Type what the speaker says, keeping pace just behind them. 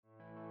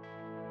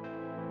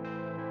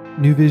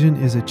New Vision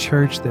is a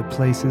church that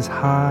places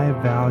high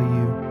value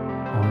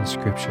on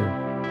Scripture.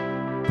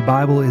 The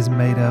Bible is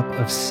made up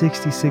of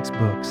 66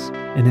 books,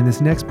 and in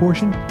this next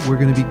portion, we're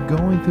going to be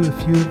going through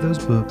a few of those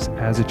books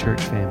as a church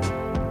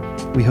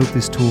family. We hope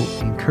this tool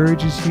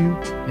encourages you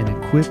and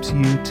equips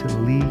you to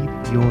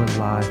lead your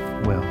life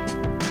well.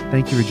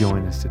 Thank you for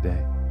joining us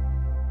today.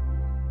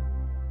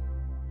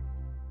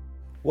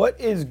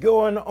 What is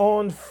going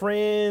on,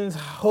 friends?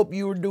 Hope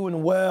you are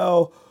doing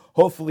well.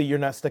 Hopefully you're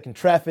not stuck in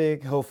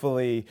traffic.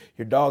 Hopefully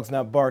your dog's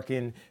not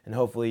barking, and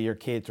hopefully your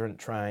kids aren't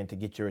trying to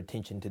get your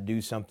attention to do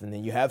something.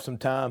 And you have some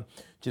time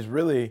just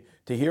really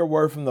to hear a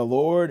word from the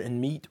Lord and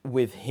meet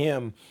with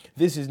Him.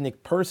 This is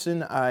Nick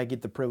Person. I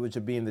get the privilege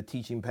of being the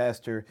teaching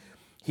pastor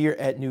here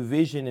at New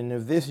Vision. And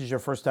if this is your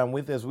first time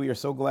with us, we are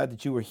so glad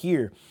that you are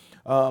here.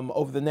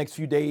 Over the next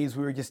few days,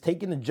 we were just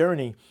taking a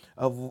journey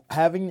of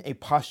having a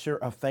posture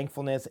of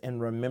thankfulness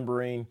and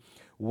remembering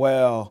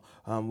well.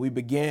 We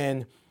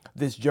began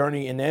this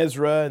journey in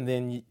Ezra, and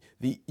then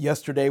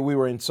yesterday we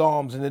were in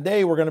Psalms, and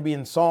today we're going to be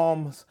in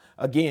Psalms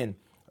again.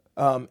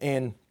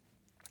 And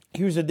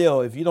here's the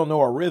deal. If you don't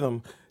know our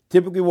rhythm,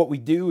 typically what we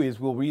do is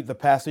we'll read the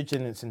passage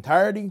in its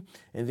entirety,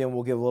 and then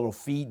we'll give a little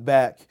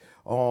feedback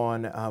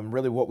on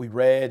really what we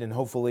read, and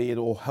hopefully it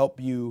will help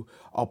you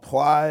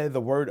apply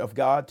the Word of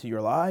God to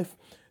your life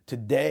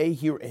today,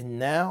 here and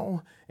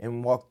now,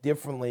 and walk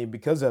differently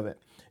because of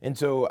it. And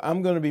so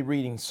I'm going to be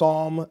reading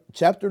Psalm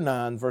chapter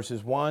 9,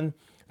 verses 1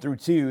 through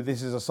 2.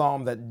 This is a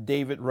psalm that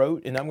David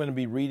wrote, and I'm going to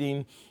be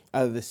reading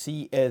out of the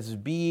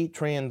CSB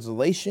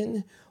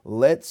translation.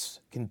 Let's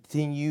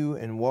continue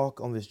and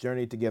walk on this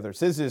journey together. It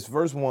says this,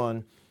 verse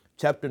 1,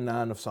 chapter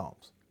 9 of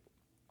Psalms.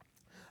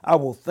 I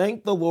will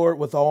thank the Lord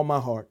with all my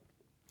heart.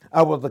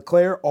 I will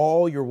declare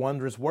all your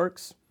wondrous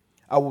works.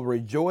 I will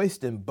rejoice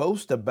and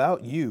boast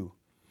about you.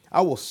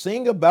 I will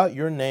sing about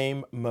your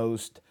name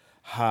most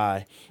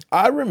high.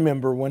 I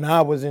remember when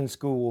I was in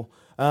school,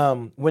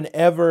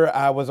 whenever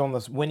I was on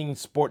the winning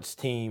sports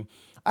team,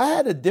 I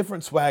had a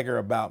different swagger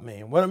about me.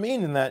 And what I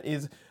mean in that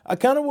is I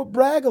kind of would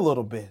brag a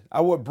little bit. I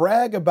would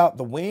brag about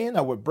the win.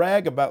 I would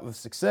brag about the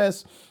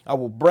success. I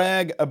would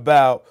brag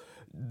about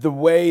the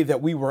way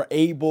that we were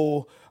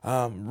able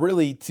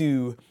really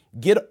to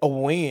get a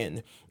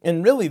win.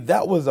 And really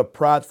that was a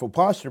prideful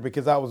posture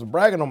because I was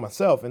bragging on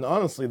myself. And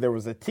honestly, there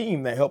was a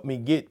team that helped me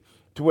get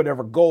to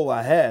whatever goal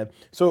I had.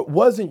 So it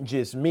wasn't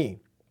just me.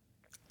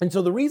 And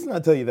so the reason I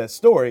tell you that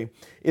story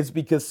is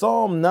because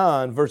Psalm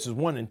 9 verses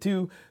 1 and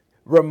 2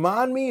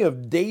 remind me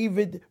of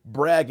David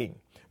bragging.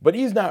 But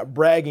he's not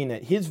bragging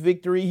at his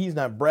victory. He's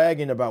not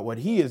bragging about what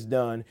he has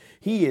done.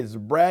 He is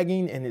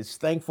bragging and is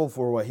thankful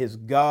for what his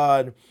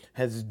God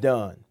has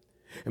done.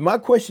 And my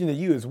question to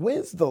you is,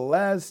 when's the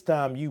last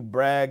time you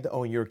bragged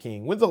on your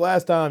king? When's the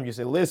last time you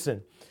said,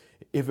 listen,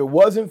 if it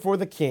wasn't for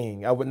the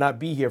king, I would not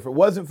be here. If it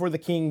wasn't for the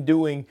king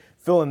doing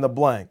fill in the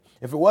blank,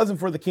 if it wasn't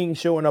for the king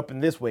showing up in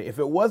this way, if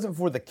it wasn't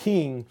for the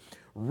king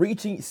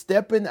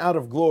stepping out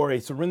of glory,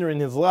 surrendering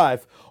his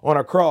life on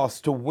a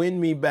cross to win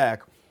me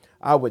back,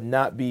 I would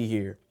not be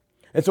here.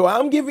 And so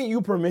I'm giving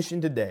you permission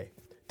today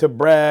to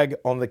brag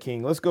on the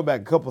king. Let's go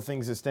back. A couple of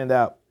things that stand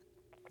out.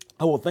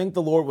 I will thank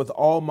the Lord with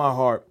all my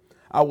heart.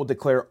 I will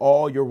declare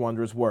all your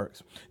wondrous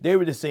works.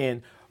 David is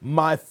saying,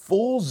 my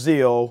full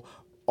zeal,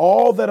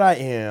 all that I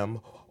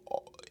am,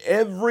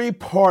 every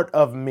part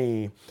of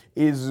me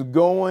is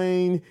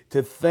going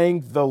to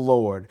thank the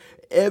Lord.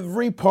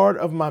 Every part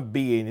of my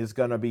being is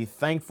going to be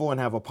thankful and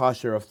have a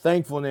posture of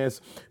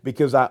thankfulness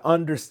because I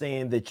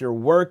understand that your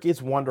work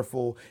is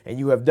wonderful and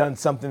you have done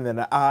something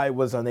that I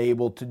was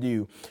unable to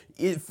do.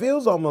 It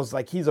feels almost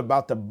like he's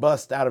about to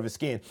bust out of his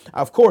skin.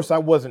 Of course, I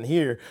wasn't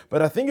here,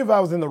 but I think if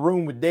I was in the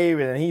room with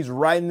David and he's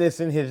writing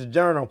this in his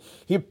journal,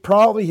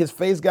 his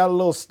face got a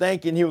little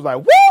stanky and he was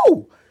like,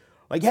 woo!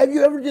 Like, have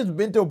you ever just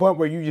been to a point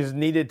where you just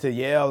needed to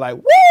yell like,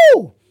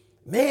 woo!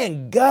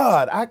 Man,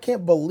 God, I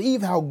can't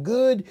believe how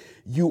good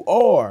you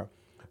are.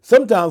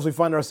 Sometimes we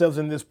find ourselves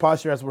in this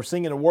posture as we're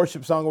singing a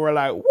worship song and we're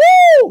like,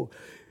 woo!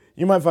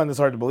 You might find this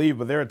hard to believe,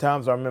 but there are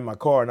times I'm in my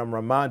car and I'm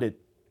reminded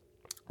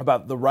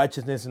about the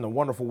righteousness and the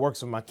wonderful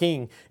works of my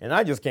king. And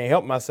I just can't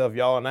help myself,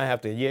 y'all, and I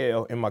have to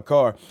yell in my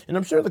car. And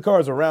I'm sure the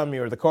cars around me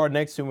or the car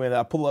next to me that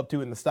I pull up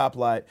to in the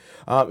stoplight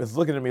is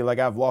looking at me like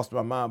I've lost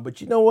my mind.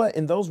 But you know what?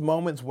 In those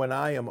moments when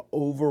I am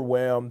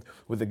overwhelmed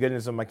with the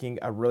goodness of my king,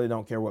 I really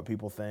don't care what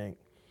people think.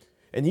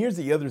 And here's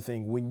the other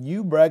thing. When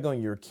you brag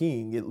on your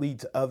king, it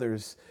leads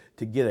others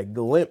to get a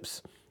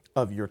glimpse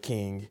of your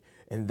king.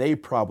 And they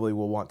probably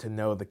will want to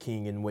know the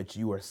king in which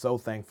you are so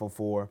thankful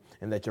for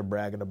and that you're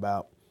bragging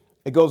about.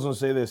 It goes on to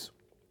say this,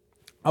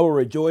 I will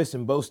rejoice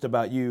and boast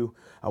about you.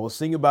 I will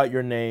sing about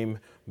your name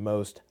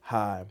most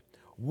high.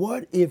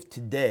 What if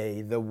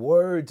today the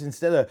words,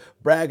 instead of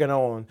bragging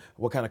on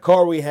what kind of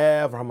car we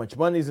have or how much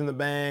money's in the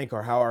bank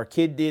or how our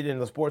kid did in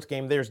the sports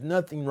game, there's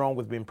nothing wrong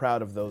with being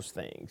proud of those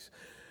things.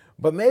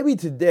 But maybe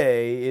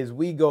today, as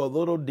we go a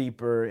little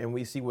deeper and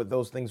we see what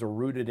those things are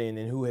rooted in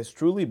and who has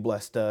truly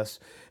blessed us,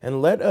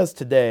 and let us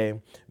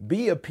today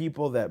be a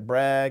people that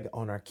brag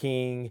on our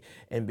King.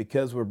 And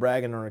because we're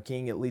bragging on our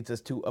King, it leads us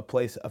to a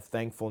place of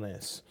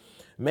thankfulness.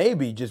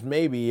 Maybe, just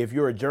maybe, if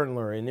you're a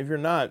journaler, and if you're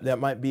not, that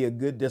might be a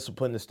good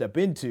discipline to step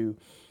into,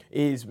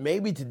 is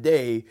maybe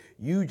today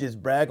you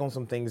just brag on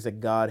some things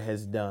that God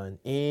has done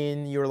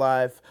in your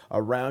life,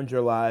 around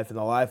your life, in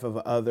the life of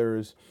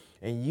others.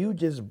 And you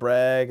just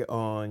brag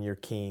on your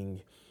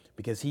King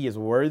because he is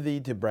worthy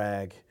to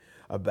brag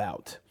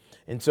about.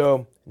 And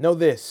so know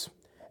this,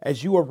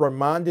 as you are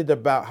reminded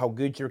about how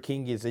good your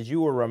King is, as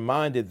you are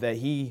reminded that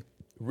he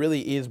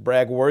really is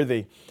brag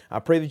worthy, I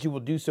pray that you will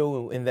do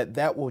so and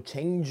that will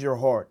change your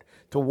heart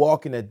to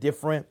walk in a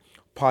different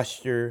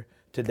posture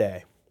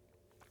today.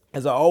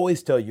 As I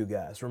always tell you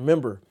guys,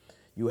 remember,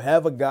 you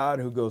have a God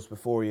who goes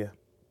before you.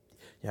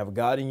 You have a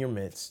God in your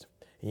midst,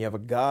 and you have a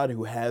God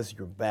who has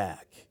your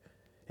back.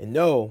 And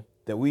know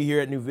that we here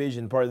at New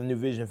Vision, part of the New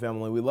Vision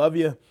family, we love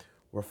you,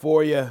 we're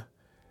for you,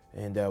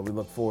 and we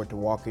look forward to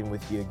walking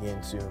with you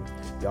again soon.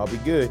 Y'all be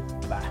good.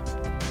 Bye.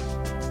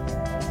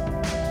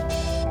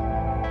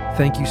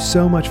 Thank you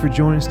so much for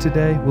joining us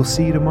today. We'll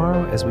see you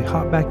tomorrow as we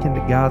hop back into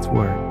God's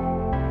Word.